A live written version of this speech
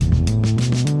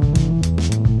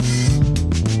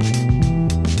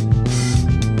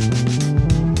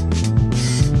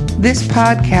This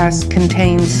podcast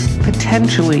contains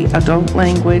potentially adult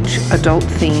language, adult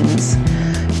themes,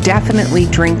 definitely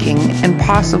drinking, and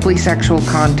possibly sexual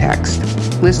context.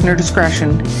 Listener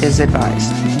discretion is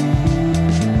advised.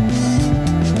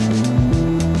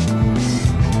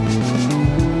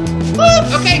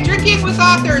 Okay, Drinking with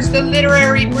Authors, the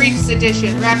Literary Briefs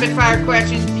edition. Rapid fire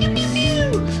questions. Pew, pew,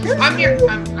 pew. I'm your,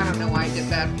 I don't know why I did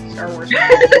that. Star Wars.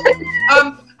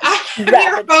 I'm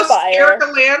your host, Erica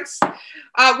Lance.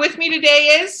 With me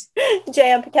today is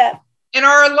J.M. Paquette. And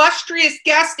our illustrious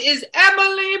guest is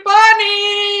Emily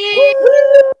Bunny.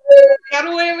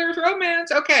 Got Whaler's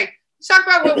Romance. Okay, let's talk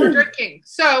about what we're drinking.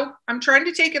 So I'm trying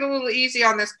to take it a little easy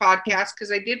on this podcast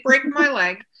because I did break my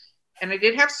leg and I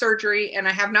did have surgery and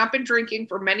I have not been drinking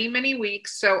for many, many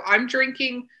weeks. So I'm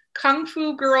drinking Kung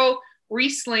Fu Girl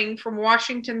Riesling from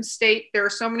Washington State. There are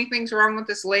so many things wrong with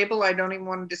this label. I don't even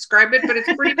want to describe it, but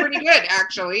it's pretty good,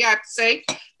 actually, I have to say.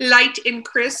 Light and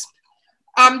crisp.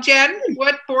 Jen,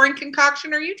 what boring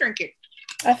concoction are you drinking?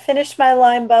 I finished my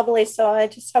lime bubbly, so I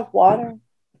just have water.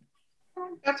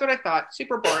 That's what I thought.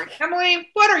 Super boring. Emily,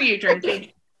 what are you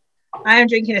drinking? I am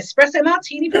drinking espresso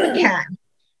martini from a can.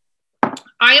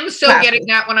 I am so getting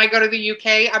that when I go to the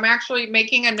UK. I'm actually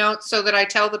making a note so that I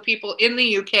tell the people in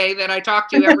the UK that I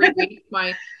talk to every week,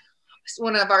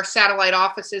 one of our satellite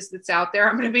offices that's out there.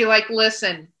 I'm going to be like,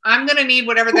 listen, I'm going to need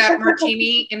whatever that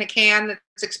martini in a can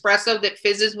that's espresso that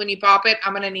fizzes when you pop it.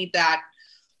 I'm going to need that.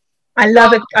 I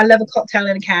love it. I love a cocktail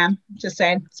in a can. Just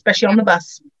saying, especially on the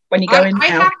bus when you go in. I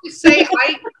have to say,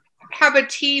 I have a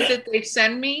tea that they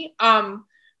send me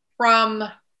from.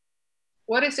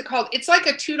 What is it called? It's like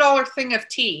a $2 thing of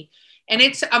tea and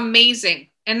it's amazing.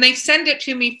 And they send it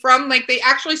to me from they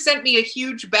actually sent me a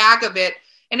huge bag of it.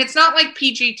 And it's not like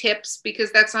PG Tips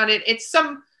because that's not it. It's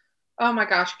some, oh my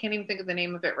gosh, I can't even think of the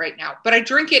name of it right now, but I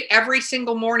drink it every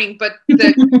single morning. But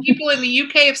the people in the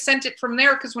UK have sent it from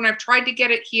there because when I've tried to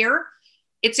get it here,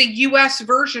 it's a US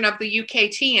version of the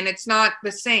UK tea and it's not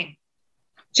the same.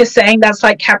 Just saying, that's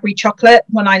like Cadbury chocolate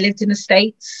when I lived in the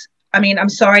States. I mean, I'm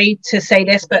sorry to say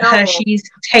this, but Hershey's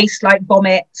tastes like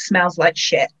vomit, smells like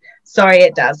shit. Sorry,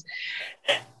 it does.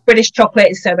 British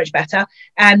chocolate is so much better.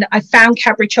 And I found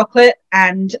Cadbury chocolate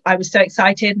and I was so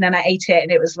excited. And then I ate it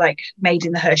and it was like made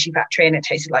in the Hershey factory and it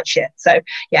tasted like shit. So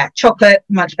yeah, chocolate,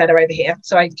 much better over here.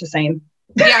 Sorry, just saying.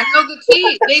 Yeah, no, the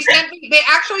tea, they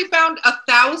actually found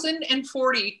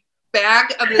 1,040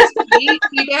 bag of this tea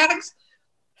bags.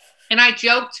 And I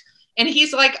joked. And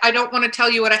he's like, I don't want to tell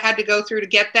you what I had to go through to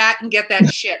get that and get that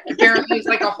shit. Apparently it's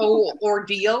like a whole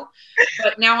ordeal.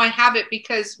 But now I have it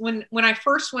because when I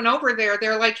first went over there,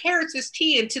 they're like, here, it's this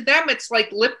tea. And to them, it's like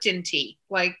Lipton tea.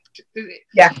 Like,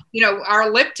 yeah,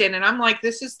 our Lipton. And I'm like,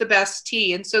 this is the best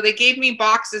tea. And so they gave me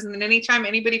boxes. And then anytime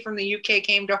anybody from the UK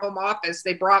came to home office,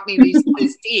 they brought me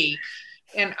this tea.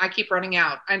 And I keep running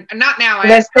out. And not now.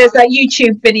 There's that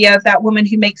YouTube video of that woman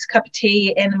who makes a cup of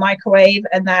tea in the microwave.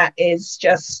 And that is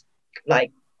just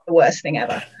like the worst thing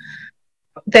ever.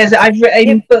 I've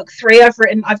written book 3. I've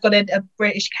got a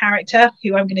British character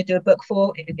who I'm going to do a book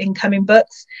for in coming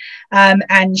books,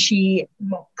 and she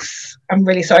mocks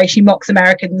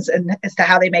Americans and as to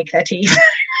how they make their tea.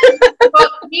 Well,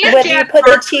 whether you put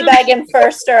the tea bag in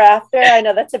first or after, I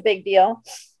know that's a big deal.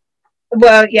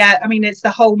 Well, yeah, I mean it's the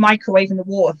whole microwave and the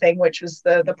water thing, which was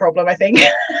the problem, I think.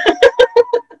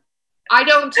 I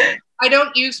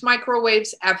don't use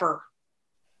microwaves ever.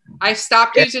 I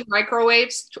stopped using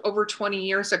microwaves over 20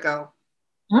 years ago.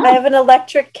 I have an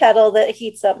electric kettle that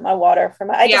heats up my water for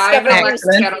my. I discovered loose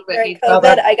tea during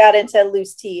COVID. I got into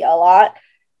loose tea a lot,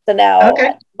 so now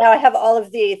I have all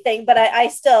of the thing. But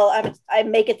I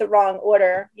make it the wrong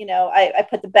order. I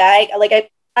put the bag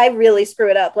I really screw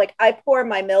it up. Like I pour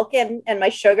my milk in and my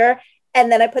sugar,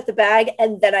 and then I put the bag,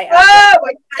 and then I. Oh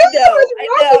my God! I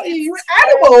know. You're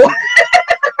animal.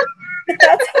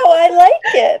 That's how I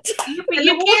like it. But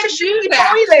you water should be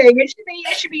boiling.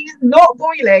 It should be not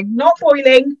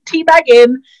boiling. Tea bag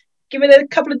in, give it a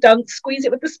couple of dunks, squeeze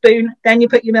it with the spoon, then you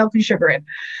put your milk and sugar in.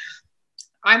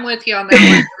 I'm with you on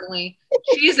that one, Shirley.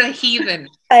 She's a heathen.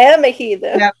 I am a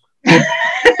heathen. Yep.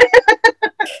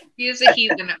 She is a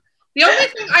heathen. The only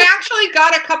thing, I actually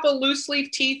got a couple loose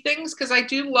leaf tea things because I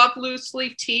do love loose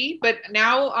leaf tea, but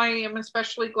now I am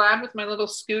especially glad with my little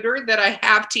scooter that I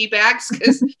have tea bags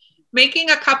because making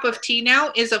a cup of tea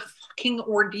now is a fucking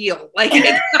ordeal. Like,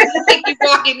 it's not like you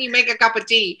walk in, you make a cup of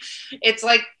tea. It's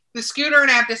like the scooter and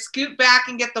I have to scoot back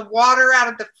and get the water out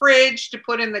of the fridge to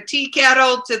put in the tea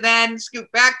kettle to then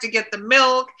scoot back to get the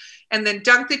milk and then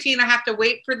dunk the tea, and I have to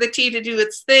wait for the tea to do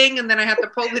its thing, and then I have to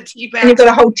pull the tea back. And you've got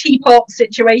a whole teapot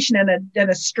situation and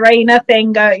a strainer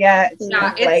thing going. Yeah, it's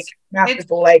massive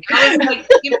ball ache. I was like,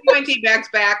 give me my tea bags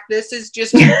back. This is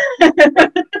just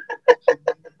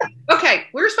okay.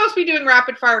 We were supposed to be doing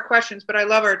rapid fire questions, but I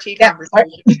love our tea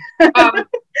conversation.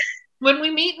 When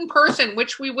we meet in person,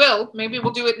 which we will, maybe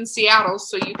we'll do it in Seattle,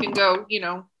 so you can go,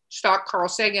 stalk Carl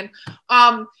Sagan,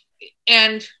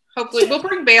 and hopefully we'll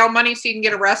bring bail money so you can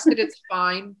get arrested. It's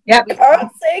fine. Yeah, Carl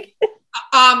Sagan.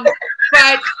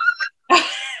 But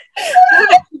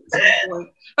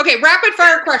okay, rapid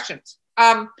fire questions.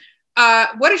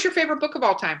 What is your favorite book of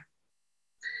all time?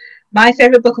 My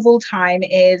favorite book of all time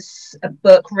is a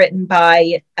book written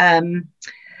by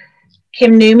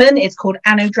Kim Newman. It's called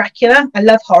Anno Dracula. I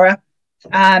love horror.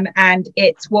 And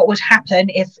it's what would happen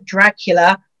if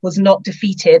Dracula was not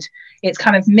defeated. It's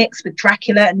kind of mixed with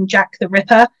Dracula and Jack the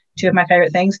Ripper, two of my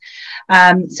favorite things.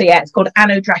 So yeah, it's called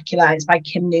Anno Dracula. It's by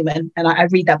Kim Newman, and I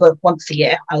read that book once a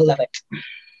year. I love it.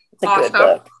 It's a good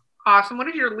book. Awesome. What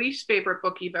is your least favorite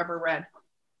book you've ever read?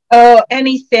 Oh,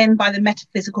 anything by the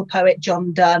metaphysical poet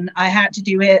John Donne. I had to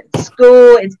do it at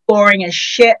school. It's boring as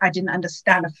shit. I didn't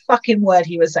understand a fucking word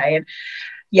he was saying.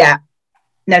 Yeah.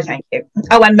 No, thank you.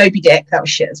 Oh, and Moby Dick. That was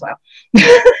shit as well.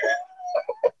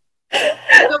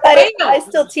 I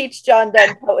still teach John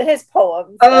Donne his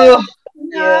poems. Oh,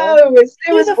 no.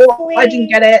 It was awful. I didn't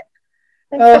get it.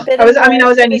 I was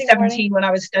only 17 when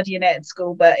I was studying it at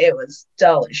school, but it was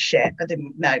dull as shit. I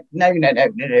didn't. No.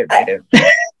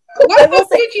 What book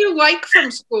did you like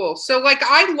from school? So, like,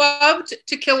 I loved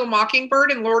To Kill a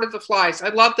Mockingbird and Lord of the Flies. I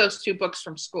loved those two books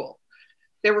from school.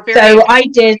 They were very. So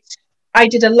I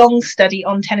did a long study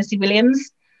on Tennessee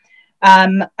Williams.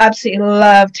 Absolutely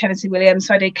loved Tennessee Williams.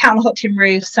 So I did Count on Hot Tin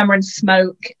Roof, Summer and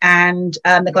Smoke, and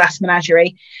The Glass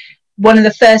Menagerie. One of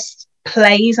the first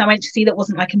plays I went to see that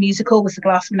wasn't like a musical was The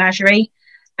Glass Menagerie.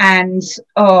 And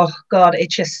oh God, it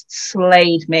just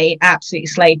slayed me, absolutely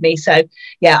slayed me. So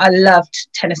yeah, I loved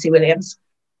Tennessee Williams.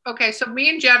 Okay, so me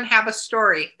and Jen have a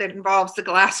story that involves The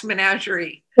Glass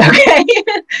Menagerie. Okay.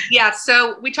 Yeah,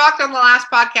 so we talked on the last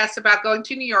podcast about going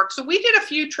to New York. So we did a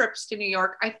few trips to New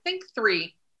York, I think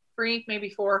three, maybe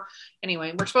four.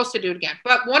 Anyway, we're supposed to do it again.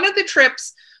 But one of the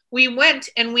trips we went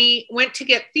to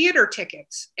get theater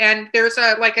tickets. And there's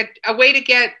a way to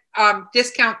get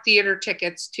discount theater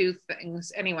tickets to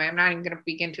things. Anyway, I'm not even going to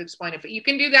begin to explain it, but you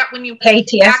can do that when you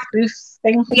KTS booth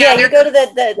thing. Yeah, you go to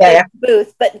the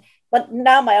booth, but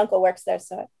now my uncle works there,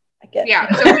 so I get it. Yeah,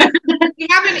 so we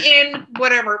have an in,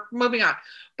 whatever, moving on.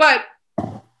 But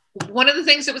one of the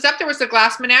things that was up there was The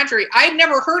Glass Menagerie. I had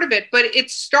never heard of it, but it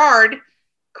starred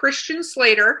Christian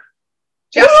Slater,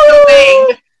 Jessica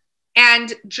Lange,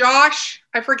 and Josh,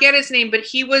 I forget his name, but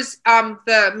he was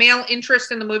the male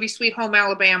interest in the movie Sweet Home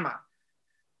Alabama.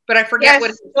 But I forget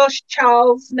what. Josh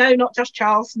Charles. No, not Josh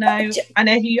Charles. No, I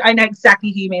know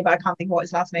exactly who you mean, but I can't think what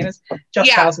his last name is. Josh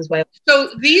Charles as well. So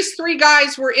these three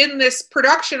guys were in this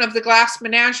production of The Glass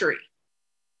Menagerie.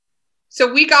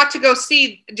 So we got to go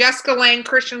see Jessica Lange,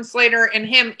 Christian Slater, and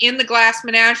him in The Glass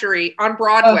Menagerie on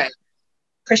Broadway. Oh,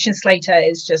 Christian Slater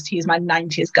he's my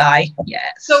 90s guy.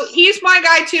 Yes. So he's my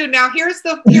guy too. Now here's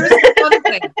the fun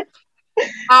thing.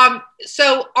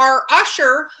 So our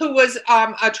usher, who was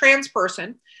a trans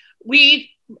person,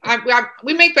 we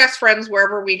make best friends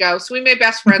wherever we go. So we made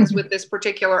best friends with this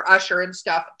particular usher and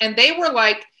stuff. And they were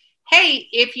like, hey,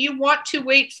 if you want to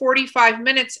wait 45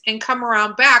 minutes and come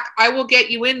around back, I will get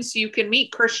you in so you can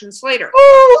meet Christian Slater.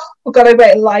 Oh, we've got to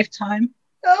wait a lifetime.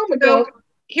 Oh my God.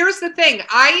 Here's the thing.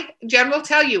 Jen will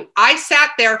tell you, I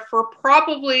sat there for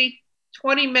probably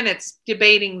 20 minutes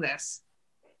debating this.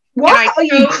 What? Are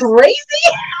you crazy?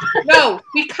 No,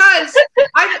 because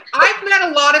I've met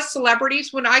a lot of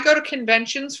celebrities. When I go to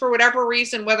conventions, for whatever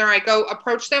reason, whether I go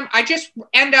approach them, I just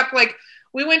end up like,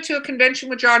 we went to a convention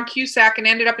with John Cusack and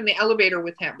ended up in the elevator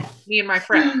with him, me and my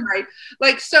friend, right?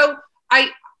 Like, so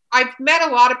I've met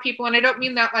a lot of people, and I don't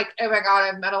mean that like, oh my God,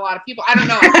 I've met a lot of people. I don't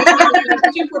know. I have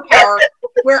a superpower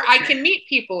where I can meet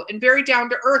people and very down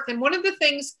to earth. And one of the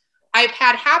things I've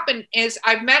had happen is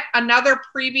I've met another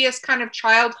previous kind of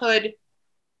childhood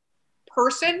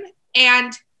person,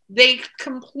 and they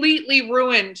completely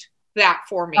ruined that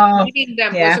for me. Meeting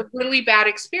them was a really bad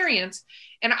experience.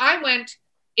 And I went,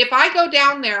 if I go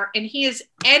down there and he is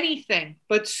anything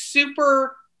but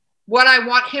super what I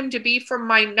want him to be from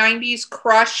my 90s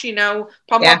crush,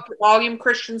 pump up the volume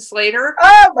Christian Slater.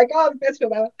 Oh my God, that's feel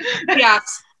bad.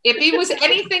 Yes. If he was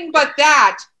anything but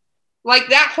that, like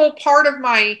that whole part of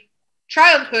my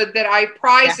childhood that I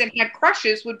prized and had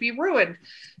crushes would be ruined.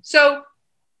 So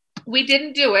we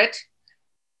didn't do it.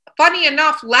 Funny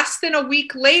enough, less than a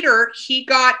week later, he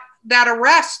got that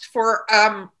arrest for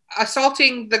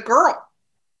assaulting the girl.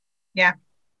 Yeah.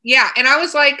 Yeah. And I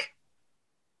was like,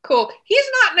 cool. He's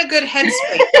not in a good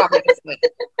headspace, obviously.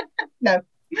 No.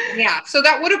 Yeah. So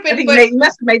that would have been. I think you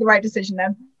must have made the right decision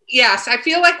then. Yes, I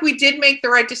feel like we did make the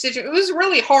right decision. It was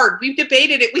really hard. We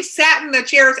debated it. We sat in the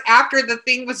chairs after the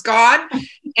thing was gone,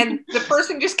 and the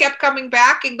person just kept coming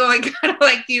back and going, kind of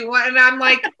like, "Do you want?" And I'm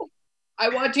like, "I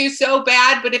want to so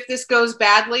bad, but if this goes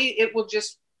badly, it will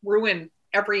just ruin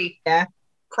every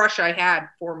crush I had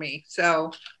for me."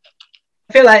 So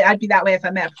I feel like I'd be that way if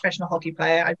I met a professional hockey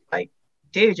player. I'd be like,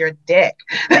 "Dude, you're a dick."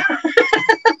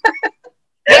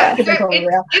 Yeah,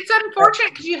 it's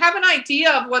unfortunate because you have an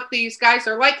idea of what these guys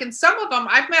are like, and some of them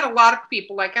I've met a lot of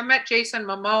people. Like I met Jason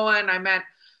Momoa and I met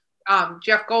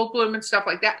Jeff Goldblum and stuff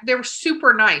like that. They were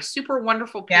super nice, super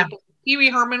wonderful people. Pee Wee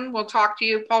Herman will talk to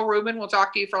you. Paul Rubin will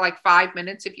talk to you for like 5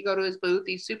 minutes if you go to his booth.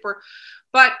 He's super.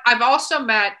 But I've also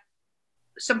met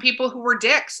some people who were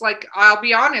dicks. Like I'll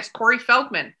be honest, Corey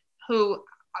Feldman, who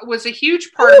was a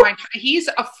huge part of my. He's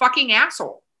a fucking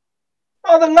asshole.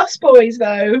 Oh, the Lost Boys,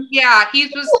 though. Yeah, he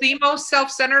was the most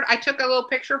self-centered. I took a little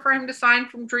picture for him to sign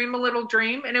from Dream a Little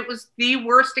Dream, and it was the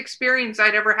worst experience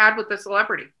I'd ever had with a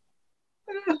celebrity.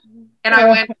 And I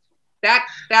went,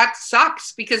 that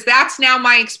sucks, because that's now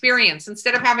my experience.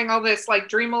 Instead of having all this, like,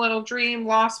 Dream a Little Dream,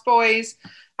 Lost Boys,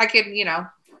 I could,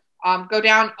 go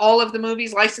down all of the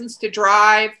movies, License to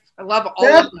Drive. I love all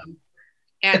of them.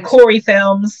 And the Corey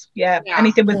films. Yeah,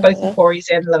 anything with both the Coreys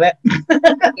in, love it.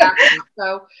 Exactly.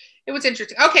 So it was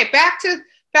interesting. Okay, back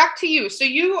to you. So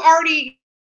you already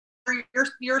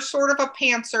you're sort of a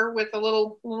pantser with a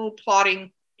little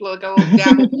plotting, like a little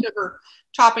dab of sugar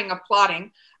topping of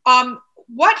plotting.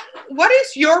 What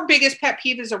is your biggest pet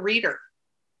peeve as a reader?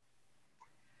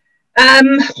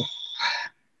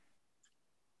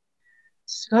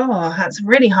 So that's a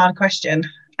really hard question.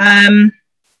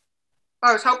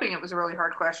 I was hoping it was a really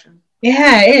hard question.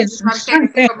 Yeah, it is. I'm trying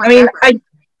to think. I mean,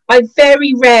 I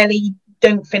very rarely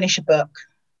don't finish a book.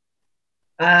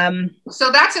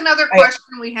 So that's another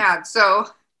question we had. So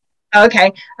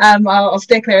okay, I'll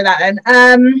stay clear of that then.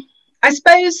 I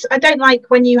suppose I don't like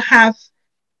when you have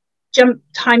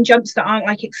time jumps that aren't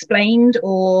like explained,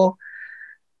 or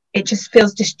it just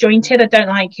feels disjointed. I don't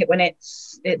like it when it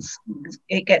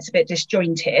gets a bit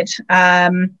disjointed.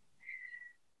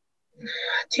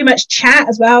 Too much chat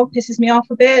as well pisses me off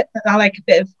a bit. I like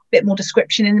a bit more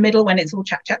description in the middle when it's all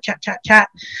chat.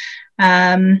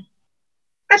 I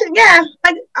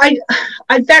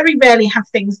very rarely have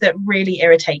things that really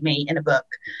irritate me in a book.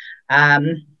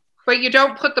 But you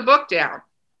don't put the book down.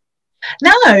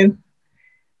 No,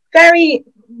 very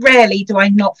rarely do I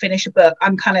not finish a book.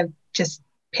 I'm kind of just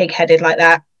pig-headed like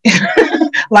that.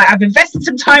 Like, I've invested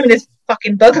some time in this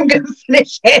fucking book, I'm going to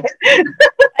finish it.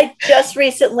 I just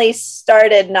recently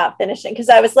started not finishing because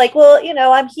I was like, well,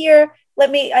 I'm here.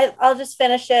 I'll just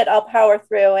finish it. I'll power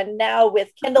through. And now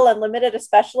with Kindle Unlimited,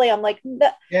 especially, I'm like,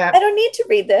 I don't need to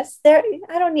read this. I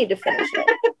don't need to finish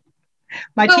it.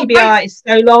 My TBR is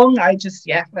so long. I just,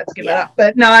 let's give it up.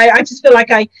 But no, I just feel like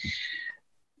I've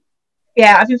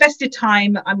invested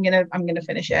time. I'm gonna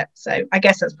finish it. So I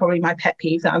guess that's probably my pet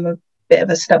peeve, that I'm a bit of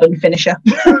a stubborn finisher.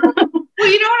 Well,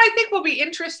 you know what I think will be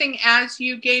interesting as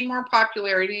you gain more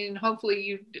popularity, and hopefully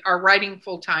you are writing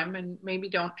full time and maybe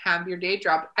don't have your day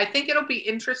job. I think it'll be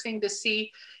interesting to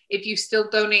see if you still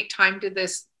donate time to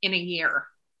this in a year.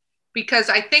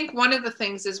 Because I think one of the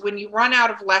things is when you run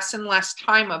out of less and less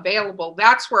time available,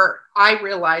 that's where I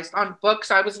realized on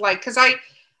books, I was like, because I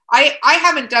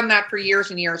haven't done that for years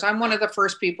and years. I'm one of the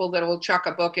first people that will chuck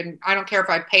a book, and I don't care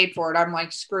if I paid for it. I'm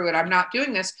like, screw it. I'm not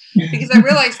doing this, because I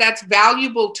realized that's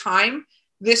valuable time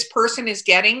this person is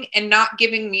getting and not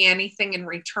giving me anything in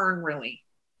return, really.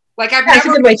 Like that's a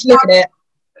good way to look at it.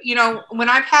 When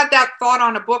I've had that thought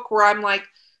on a book where I'm like,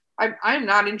 I'm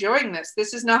not enjoying this.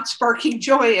 This is not sparking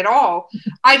joy at all.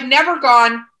 I've never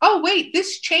gone, oh, wait,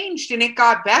 this changed and it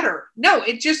got better. No,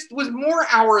 it just was more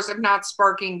hours of not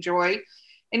sparking joy.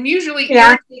 And usually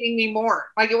irritating me more.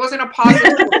 Like, it wasn't a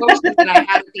positive emotion that I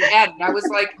had at the end. I was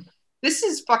like, this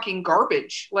is fucking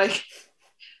garbage. Like,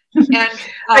 and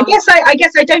I guess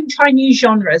I don't try new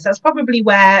genres. That's probably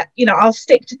where, I'll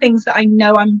stick to things that I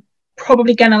know I'm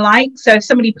probably going to like. So if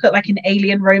somebody put like an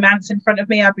alien romance in front of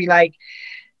me, I'd be like,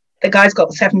 the guy's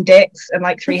got 7 dicks and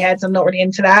like 3 heads. I'm not really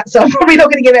into that. So I'm probably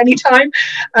not going to give it any time.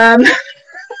 So,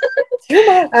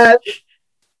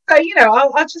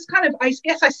 I'll just kind of, I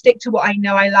guess I stick to what I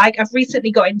know I like. I've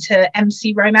recently got into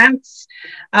MC romance,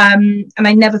 and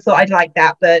I never thought I'd like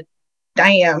that, but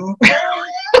damn.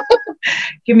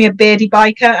 Give me a beardy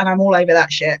biker and I'm all over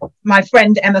that shit. My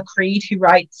friend Emma Creed, who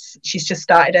writes, she's just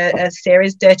started a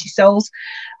series, Dirty Souls.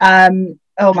 Oh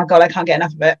my God, I can't get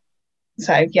enough of it.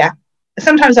 So yeah,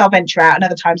 sometimes I'll venture out and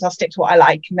other times I'll stick to what I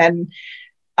like. And then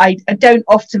I don't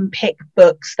often pick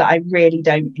books that I really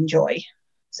don't enjoy.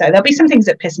 So there'll be some things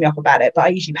that piss me off about it, but I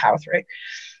usually power through.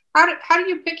 How do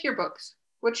you pick your books?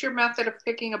 What's your method of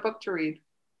picking a book to read?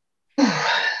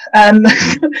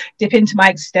 Dip into my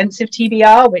extensive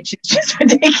TBR, which is just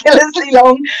ridiculously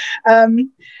long.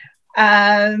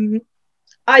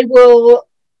 I will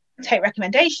take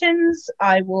recommendations.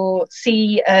 I will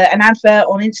see an advert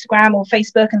on Instagram or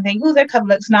Facebook and think, oh, their cover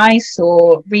looks nice,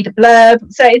 or read a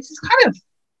blurb. So it's kind of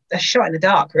a shot in the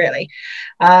dark, really.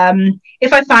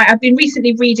 If I find, I've been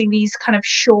recently reading these kind of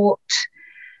short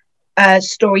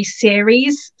story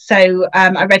series. So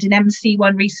I read an MC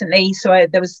one recently. So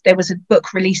there was a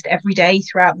book released every day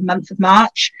throughout the month of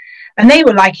March, and they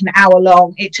were like an hour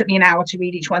long. It took me an hour to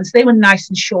read each one, so they were nice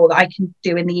and short that I can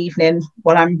do in the evening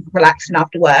while I'm relaxing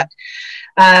after work.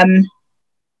 And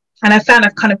I found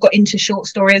I've kind of got into short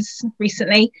stories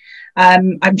recently.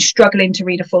 I'm struggling to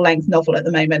read a full-length novel at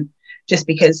the moment, just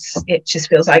because it just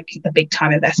feels like a big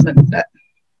time investment. But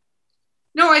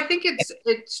no, I think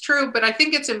it's true, but I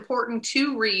think it's important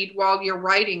to read while you're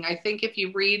writing. I think if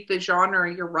you read the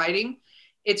genre you're writing,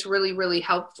 it's really, really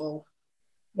helpful.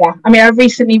 Yeah, I mean, I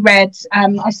recently read,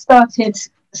 I started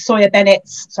Sawyer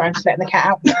Bennett's, sorry, I'm just letting the cat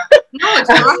out. No, it's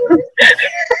not.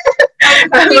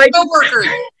 Co-workers.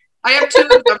 I have two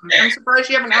of them. I'm surprised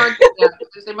you haven't heard them yet,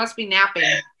 because they must be napping.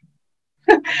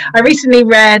 I recently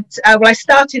read, I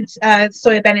started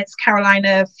Sawyer Bennett's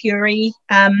Carolina Fury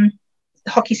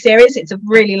hockey series. It's a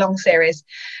really long series.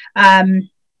 And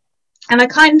I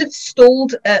kind of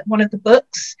stalled at one of the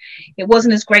books. It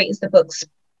wasn't as great as the books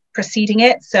preceding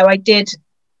it. So I did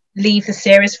leave the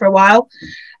series for a while.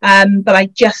 But I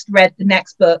just read the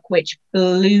next book, which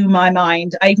blew my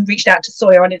mind. I even reached out to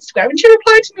Sawyer on Instagram and she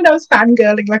replied to me and I was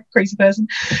fangirling like a crazy person.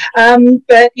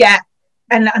 But yeah,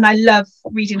 and I love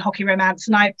reading hockey romance,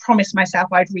 and I promised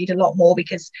myself I'd read a lot more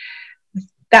because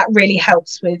that really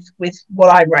helps with what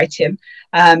I write in.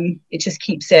 It just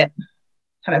keeps it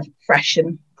kind of fresh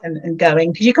and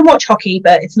going, because you can watch hockey,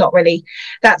 but it's not really,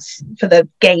 that's for the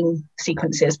game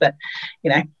sequences, but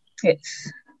you know,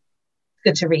 it's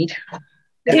good to read.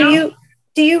 Do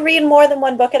you read more than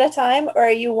one book at a time, or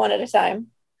are you one at a time?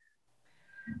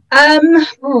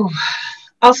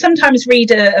 I'll sometimes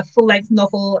read a full-length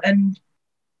novel and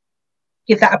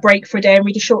give that a break for a day and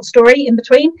read a short story in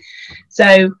between.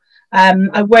 So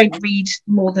I won't read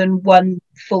more than one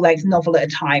full-length novel at a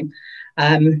time,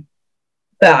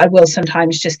 but I will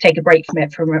sometimes just take a break from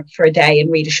it for a day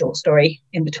and read a short story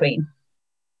in between.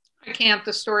 I can't.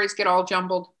 The stories get all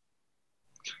jumbled.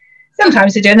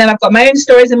 Sometimes I do, and then I've got my own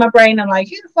stories in my brain. I'm like,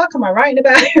 who the fuck am I writing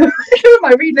about? Who am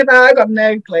I reading about? I've got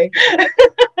no clue.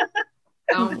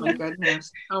 Oh my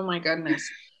goodness. Oh my goodness.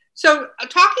 So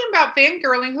talking about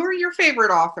fangirling, who are your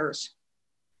favorite authors?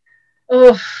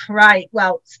 Oh, right.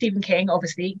 Well, Stephen King,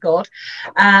 obviously, God.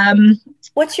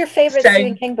 What's your favorite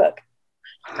Stephen King book?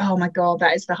 Oh my God,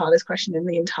 that is the hardest question in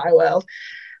the entire world.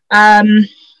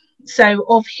 So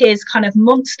of his kind of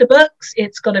monster books,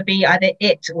 it's got to be either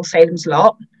It or Salem's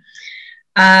Lot.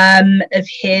 Of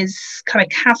his kind of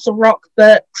Castle Rock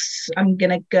books, I'm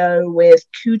going to go with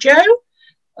Cujo.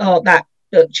 Oh, that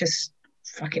book just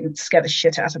fucking scared the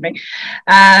shit out of me.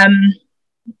 I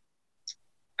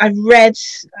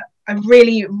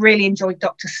really, really enjoyed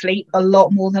Dr. Sleep a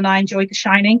lot more than I enjoyed The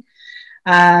Shining.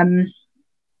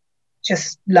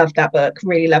 Just loved that book,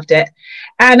 really loved it.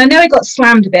 And I know it got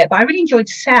slammed a bit, but I really enjoyed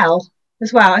Cell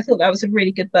as well. I thought that was a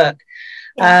really good book.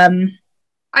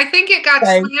 I think it got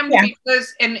slammed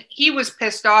because, and he was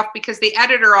pissed off because the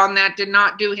editor on that did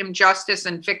not do him justice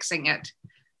in fixing it.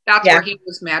 That's where he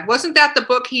was mad. Wasn't that the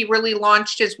book he really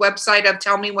launched his website of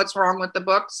Tell Me What's Wrong with the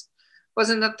Books?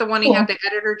 Wasn't that the one he had the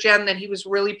editor, Jen, that he was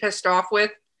really pissed off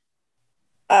with?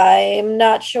 I'm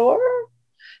not sure.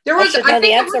 There was, I think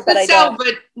it was the Cell,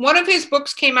 but one of his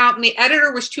books came out and the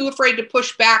editor was too afraid to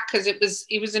push back because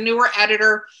he was a newer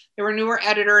editor. They were a newer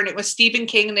editor and it was Stephen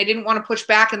King and they didn't want to push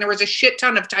back, and there was a shit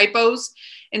ton of typos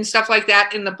and stuff like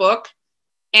that in the book.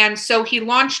 And so he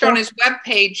launched on his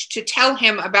webpage to tell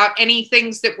him about any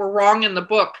things that were wrong in the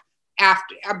book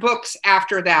after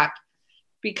that.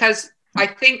 Because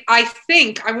I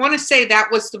want to say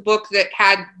that was the book that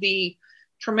had the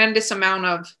tremendous amount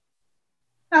of.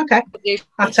 Okay,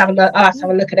 I'll have to have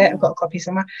a look at it. I've got a copy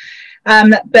somewhere.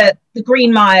 But The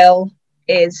Green Mile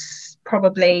is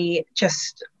probably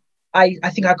just, I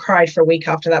think I cried for a week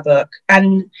after that book.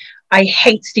 And I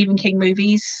hate Stephen King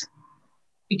movies.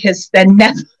 because they're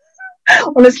never,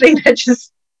 honestly, they're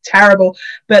just terrible.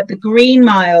 But The Green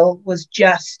Mile was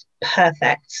just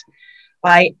perfect.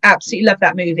 I absolutely love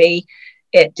that movie.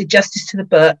 It did justice to the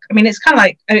book. I mean, it's kind of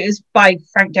like, it was by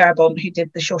Frank Darabont, who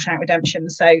did The Shawshank Redemption.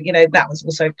 So, you know, that was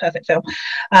also a perfect film.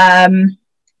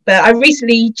 But I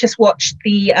recently just watched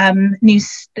the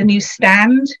new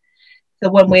Stand,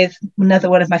 the one with another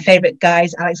one of my favorite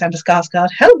guys, Alexander Skarsgård.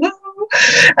 Hello.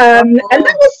 And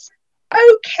that was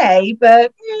okay,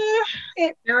 but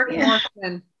Eric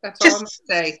Northman. That's all I'm gonna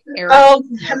say.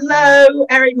 Hello,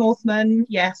 Eric Northman.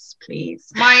 Yes, please.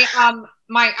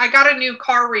 I got a new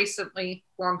car recently.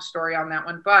 Long story on that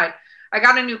one, but I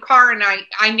got a new car and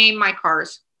I name my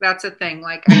cars. That's a thing.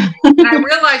 Like, and I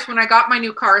realized when I got my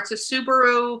new car, it's a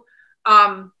Subaru.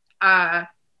 Oh my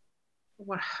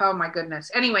goodness.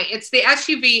 Anyway, it's the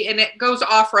SUV and it goes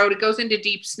off road. It goes into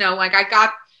deep snow. Like, I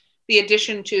got the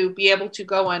addition to be able to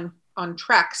go on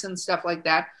treks and stuff like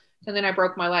that. And then I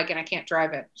broke my leg and I can't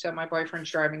drive it. So my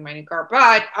boyfriend's driving my new car.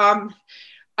 But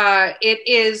it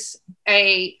is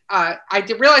I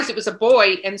did realize it was a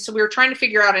boy. And so we were trying to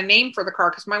figure out a name for the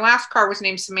car because my last car was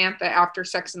named Samantha after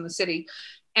Sex and the City.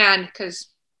 And because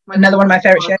another one of my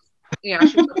favorite shows. Yeah,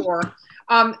 she's a whore.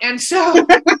 And so we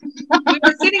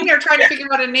were sitting there trying to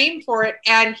figure out a name for it.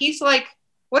 And he's like,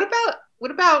 what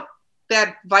about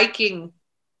that Viking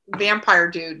vampire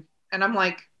dude? And I'm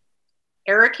like,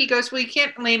 Eric? He goes, well, you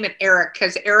can't name it Eric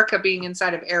because Erica being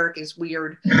inside of Eric is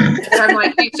weird. And I'm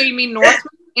like, so you mean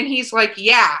Northman? And he's like,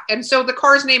 yeah. And so the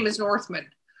car's name is Northman.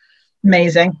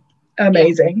 Amazing. Yeah.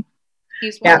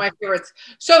 He's one of my favorites.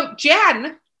 So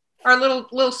Jen, our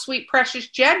little sweet precious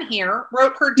Jen here,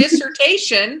 wrote her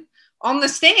dissertation on The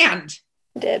Stand.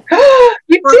 I did.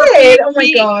 You did? Oh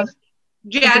my God.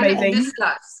 Jen,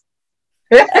 discuss.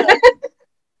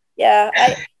 Yeah.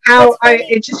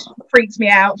 It just freaks me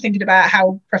out thinking about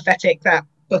how prophetic that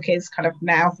book is kind of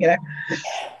now, you know.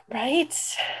 Right.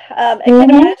 I can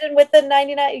imagine with the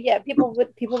 99, people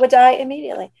would die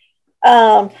immediately.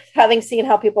 Having seen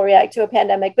how people react to a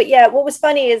pandemic. But yeah, what was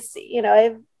funny is, you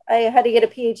know, I had to get a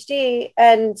PhD,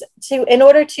 and in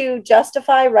order to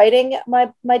justify writing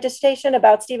my dissertation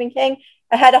about Stephen King,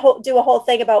 I had to do a whole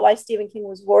thing about why Stephen King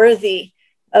was worthy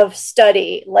of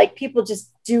study. Like, people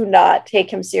just do not take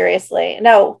him seriously.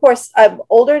 Now, of course, I'm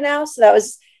older now, so that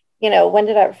was, you know,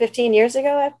 15 years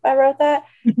ago I wrote that.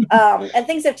 And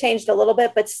things have changed a little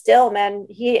bit, but still, man,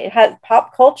 he had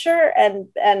pop culture and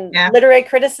literary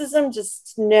criticism.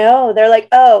 Just no, they're like,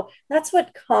 oh, that's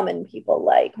what common people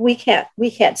like. We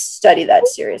can't study that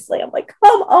seriously. I'm like,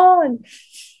 come on.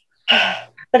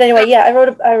 But anyway, yeah, I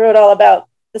wrote all about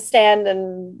The Stand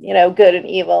and, you know, good and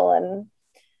evil, and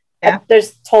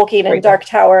there's Tolkien and Dark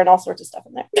Tower and all sorts of stuff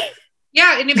in there.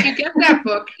 Yeah, and if you get that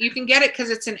book, you can get it because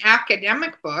it's an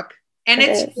academic book, and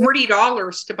it's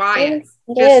 $40 to buy it.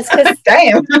 It is.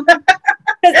 Damn. Because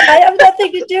I have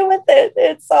nothing to do with it.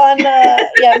 It's on,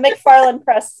 McFarland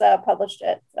Press published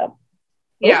it. So.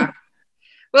 Yeah.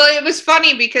 Well, it was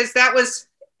funny because that was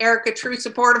Erica, true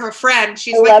support of a friend.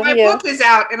 She's like, my book is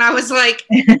out. And I was like,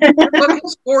 your book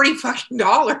is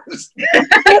 $40.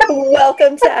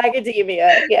 Welcome to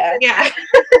academia. Yeah. Yeah.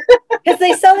 Because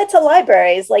they sell it to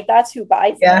libraries. Like, that's who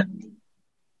buys it.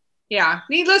 Yeah.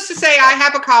 Needless to say, I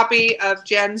have a copy of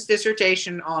Jen's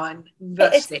dissertation on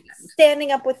The Stand.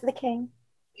 Standing Up with the King.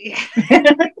 Yeah.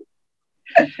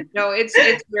 No, it's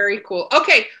very cool.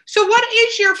 Okay, so what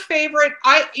is your favorite?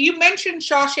 You mentioned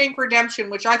Shawshank Redemption,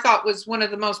 which I thought was one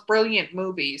of the most brilliant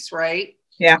movies, right?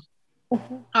 Yeah.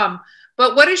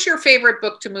 But what is your favorite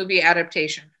book to movie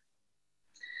adaptation?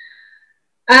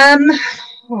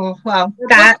 Well,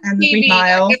 that and The Green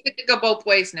Mile. I guess it could go both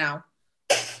ways now.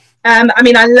 I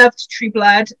mean, I loved True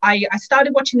Blood. I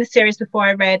started watching the series before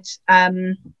I read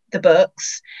the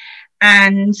books.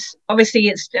 And obviously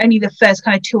it's only the first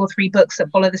kind of 2 or 3 books that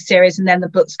follow the series, and then the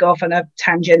books go off on a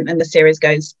tangent and the series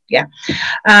goes, but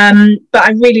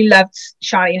I really loved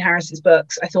Charlene Harris's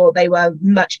books. I thought they were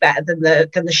much better than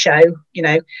the show, you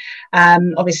know.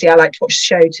 Obviously I like to watch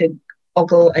the show to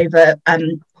ogle over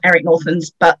Eric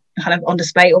Northman's butt kind of on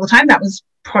display all the time. That was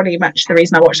pretty much the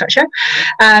reason I watched that show.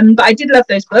 But I did love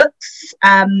those books.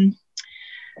 Let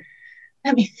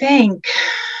me think.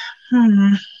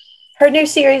 Her new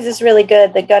series is really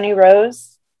good, The Gunny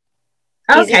Rose.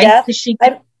 Okay.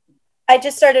 I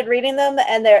just started reading them,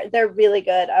 and they're really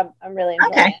good. I'm really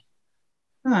enjoying it.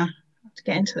 I'll have to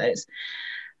get into those.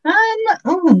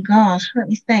 Oh God, let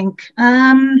me think.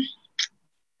 I'm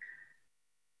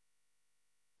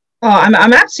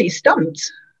absolutely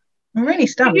stumped. I'm really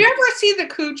stumped. Did you ever see the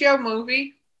Cujo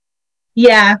movie?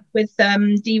 Yeah, with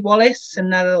Dee Wallace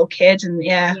and that little kid, and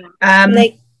and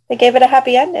they gave it a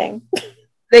happy ending.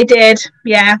 They did,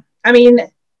 yeah. I mean,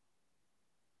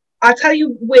 I'll tell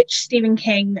you which Stephen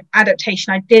King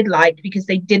adaptation I did like because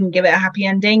they didn't give it a happy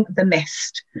ending. The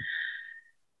Mist.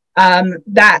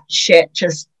 That shit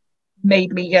just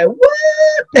made me go,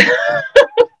 what?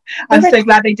 I'm so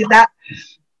glad they did that.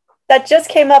 That just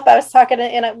came up. I was talking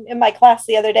in my class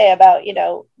the other day about, you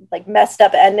know, like messed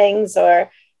up endings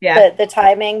or the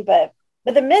timing, but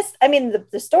The Mist, I mean,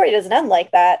 the story doesn't end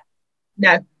like that.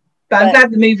 No, but I'm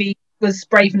glad the movie was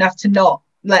brave enough to not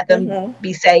let them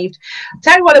be saved. I'll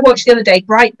tell you what I watched the other day,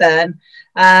 Brightburn,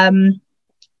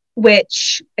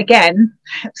 which, again,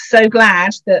 so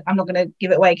glad that I'm not going to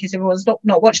give it away because everyone's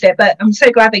not watched it, but I'm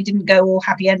so glad they didn't go all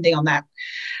happy ending on that.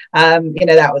 You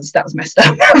know, that was messed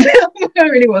up. It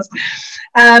really was.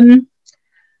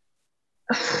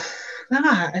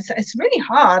 It's really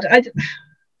hard.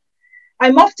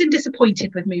 I'm often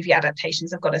disappointed with movie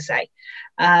adaptations, I've got to say.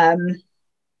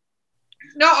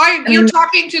 You're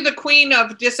talking to the queen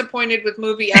of disappointed with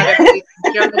movie adaptations.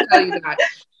 I'm gonna tell you that.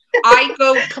 I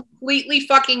go completely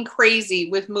fucking crazy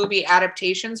with movie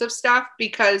adaptations of stuff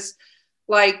because,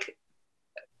 like,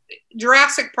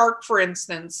 Jurassic Park, for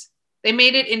instance, they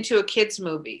made it into a kids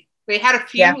movie. They had a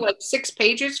few, like 6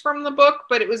 pages from the book,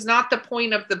 but it was not the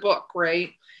point of the book,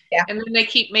 right? Yeah. And then they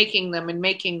keep making them and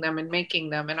making them and making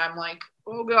them, and I'm like,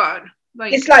 oh god!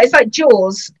 Like, it's like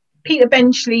Jaws. Peter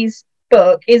Benchley's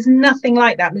book is nothing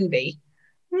like that movie.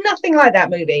 Nothing like that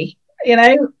movie. You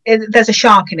know, there's a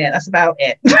shark in it. That's about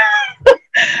it.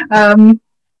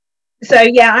 So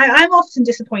yeah, I'm often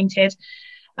disappointed.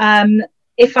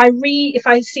 If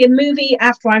I see a movie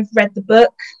after I've read the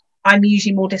book, I'm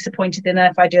usually more disappointed than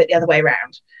if I do it the other way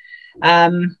around.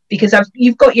 Because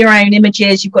you've got your own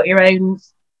images, you've got your own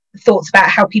thoughts about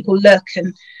how people look,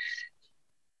 and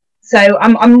so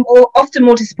I'm often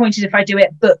more disappointed if I do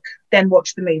it book than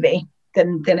watch the movie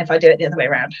than if I do it the other way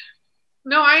around.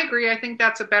 No, I agree. I think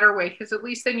that's a better way because at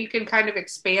least then you can kind of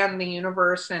expand the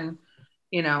universe and,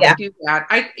 you know, do that.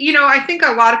 I think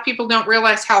a lot of people don't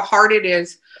realize how hard it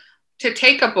is to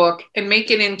take a book and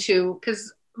make it into,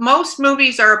 because most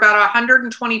movies are about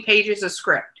 120 pages of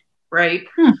script, right?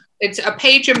 It's a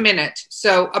page a minute.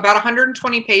 So about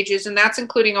 120 pages, and that's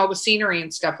including all the scenery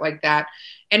and stuff like that.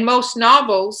 And most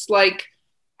novels, like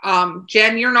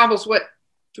Jen, your novel's what,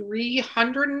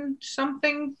 300 and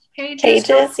something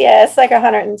pages? Yeah, it's like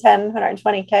 110,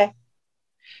 120K.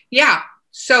 Yeah.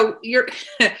 So you're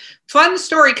fun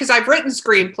story because I've written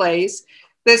screenplays.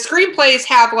 The screenplays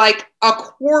have like a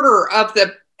quarter of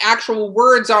the actual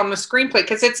words on the screenplay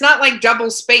because it's not like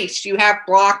double spaced. You have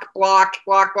block, block,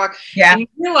 block, block. Yeah. And you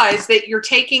realize that you're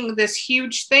taking this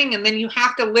huge thing and then you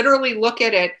have to literally look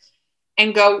at it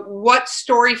and go, what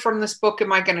story from this book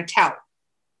am I going to tell?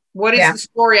 What is the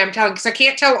story I'm telling? Because I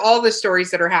can't tell all the stories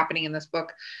that are happening in this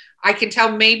book. I can tell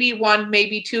maybe one,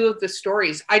 maybe two of the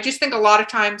stories. I just think a lot of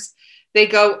times they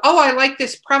go, oh, I like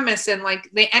this premise. And like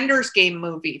the Ender's Game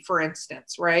movie, for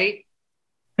instance, right?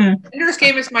 Ender's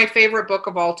Game is my favorite book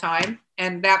of all time.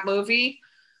 And that movie,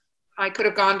 I could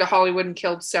have gone to Hollywood and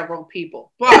killed several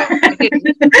people. But I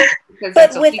didn't.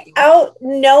 But without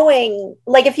knowing,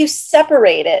 like if you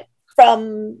separate it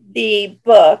from the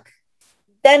book,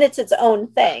 then it's its own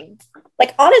thing.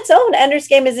 Like on its own, Ender's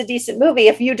Game is a decent movie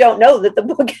if you don't know that the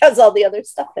book has all the other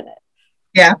stuff in it.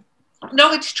 Yeah.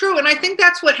 No, it's true. And I think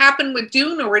that's what happened with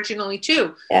Dune originally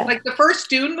too. Yeah. Like the first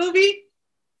Dune movie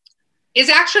is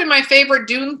actually my favorite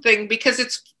Dune thing because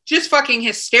it's just fucking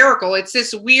hysterical. It's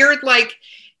this weird like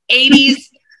 80s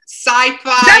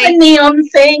sci-fi. Is that the neon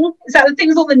thing? Is that the thing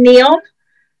with all the neon?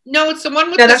 No, it's the one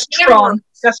with that's Tron.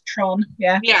 That's Tron.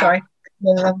 Yeah. Sorry.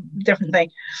 Different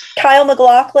thing. Kyle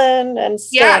MacLachlan and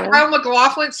Sting. Yeah, Kyle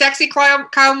MacLachlan, sexy Kyle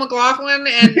MacLachlan,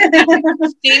 and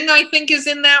Sting, I think, is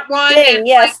in that one.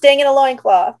 Sting, and, Sting in a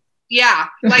loincloth. Yeah,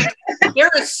 like there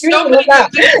is so many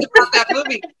good things about that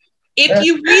movie. If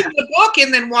you read the book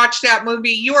and then watch that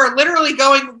movie, you are literally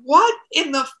going, "What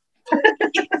in the fuck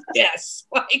is this?"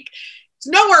 Like it's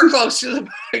nowhere close to the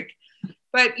book,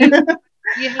 but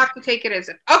you have to take it as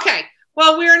it. Okay.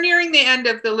 Well, we are nearing the end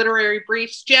of the literary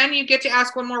briefs. Jen, you get to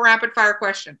ask one more rapid fire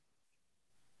question.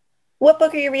 What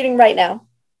book are you reading right now?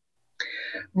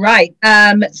 Right.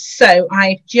 So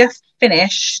I've just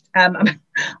finished. I'm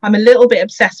a little bit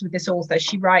obsessed with this author.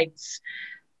 She writes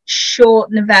short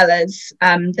novellas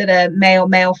that are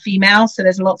male, female. So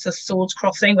there's lots of swords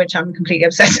crossing, which I'm completely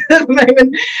obsessed with at the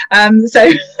moment.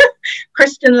 So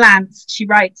Kristen Lance, she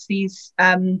writes these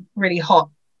really hot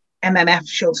MMF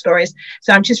short stories.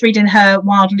 So I'm just reading her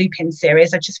Wild Lupin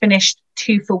series. I just finished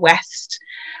Two for West.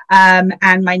 And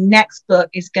my next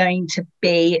book is going to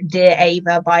be Dear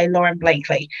Ava by Lauren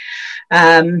Blakely.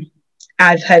 And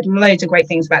I've heard loads of great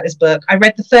things about this book. I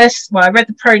read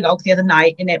the prologue the other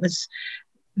night, and it was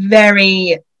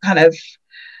very kind of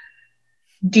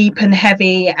deep and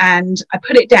heavy, and I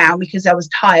put it down because I was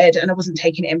tired and I wasn't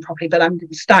taking it in properly, but I'm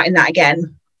starting that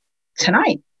again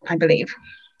tonight, I believe.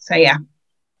 So yeah.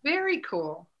 Very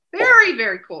cool. Very,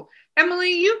 very cool.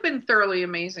 Emily, you've been thoroughly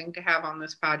amazing to have on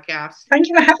this podcast. Thank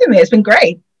you for having me. It's been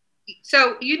great.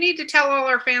 So you need to tell all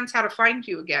our fans how to find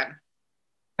you again.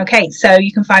 Okay, so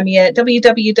you can find me at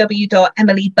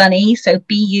www.emilybunny, so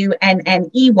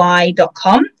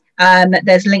BUNNEY.com.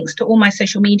 There's links to all my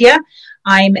social media.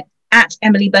 I'm at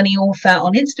Emily Bunny Author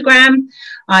on Instagram.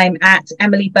 I'm at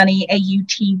Emily Bunny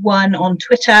AUT1 on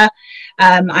Twitter.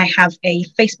 I have a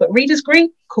Facebook readers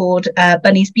group called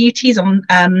Bunny's Beauties on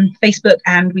Facebook,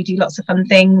 and we do lots of fun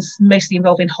things, mostly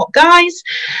involving hot guys.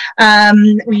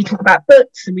 We talk about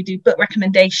books and we do book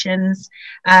recommendations,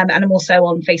 and I'm also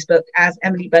on Facebook as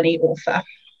Emily Bunny Author.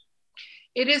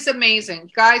 It is amazing.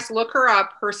 Guys, look her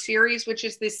up. Her series, which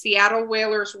is the Seattle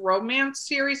Whalers Romance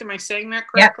series. Am I saying that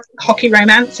correctly? Yeah, Hockey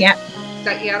Romance, yeah.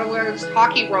 Seattle Whalers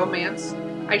Hockey Romance.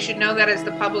 I should know that as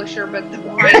the publisher, but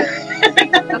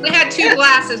I only had 2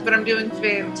 glasses, but I'm doing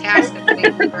fantastic.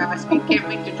 Thank you for asking. Can't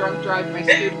wait to drunk drive my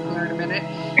student there in a minute.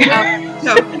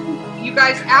 So you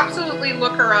guys absolutely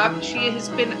look her up. She has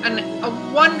been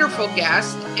a wonderful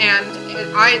guest, and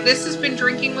this has been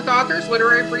Drinking with Authors,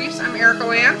 Literary Briefs. I'm Erica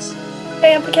Lance.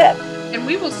 Hey, I'm Paquette. And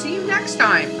we will see you next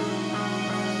time.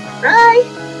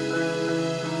 Bye.